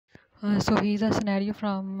So here's a scenario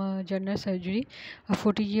from general surgery. A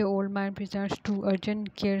 40-year-old man presents to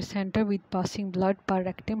urgent care center with passing blood per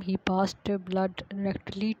rectum. He passed blood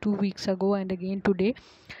rectally 2 weeks ago and again today.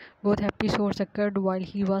 Both episodes occurred while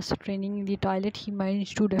he was training in the toilet. He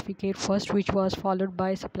managed to defecate first, which was followed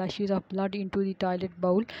by splashes of blood into the toilet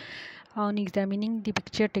bowl. On examining the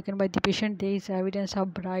picture taken by the patient, there is evidence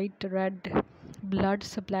of bright red blood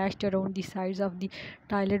splashed around the sides of the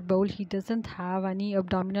toilet bowl. He doesn't have any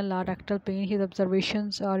abdominal or rectal pain. His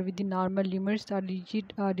observations are within normal limits. A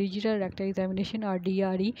digital rectal examination or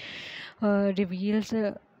DRE reveals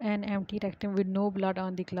an empty rectum with no blood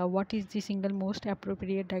on the glove. What is the single most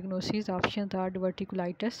appropriate diagnosis? Options are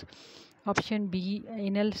diverticulitis. Option B,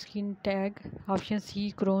 anal skin tag. Option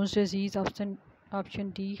C, Crohn's disease. Option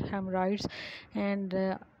D, hemorrhoids.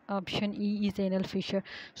 And option E is anal fissure.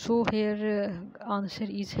 So here answer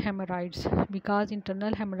is hemorrhoids, because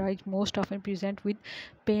internal hemorrhoids most often present with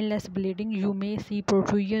painless bleeding. You may see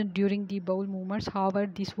protrusion during the bowel movements. However,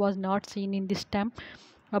 this was not seen in the stem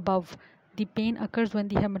above. The pain occurs when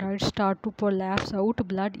the hemorrhoids start to prolapse out.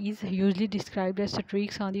 Blood is usually described as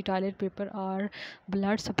streaks on the toilet paper or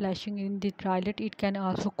blood splashing in the toilet. It can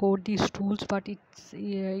also coat the stools, but it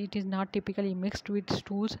is not typically mixed with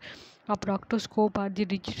stools. A proctoscope or the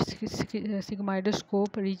rigid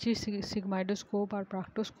sigmoidoscope, or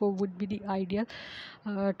proctoscope would be the ideal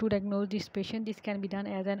to diagnose this patient. This can be done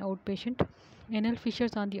as an outpatient. Anal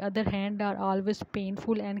fissures, on the other hand, are always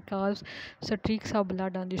painful and cause streaks of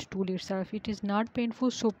blood on the stool itself. It is not painful,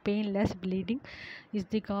 so painless bleeding is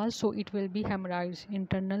the cause, so it will be hemorrhoids,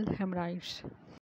 internal hemorrhoids.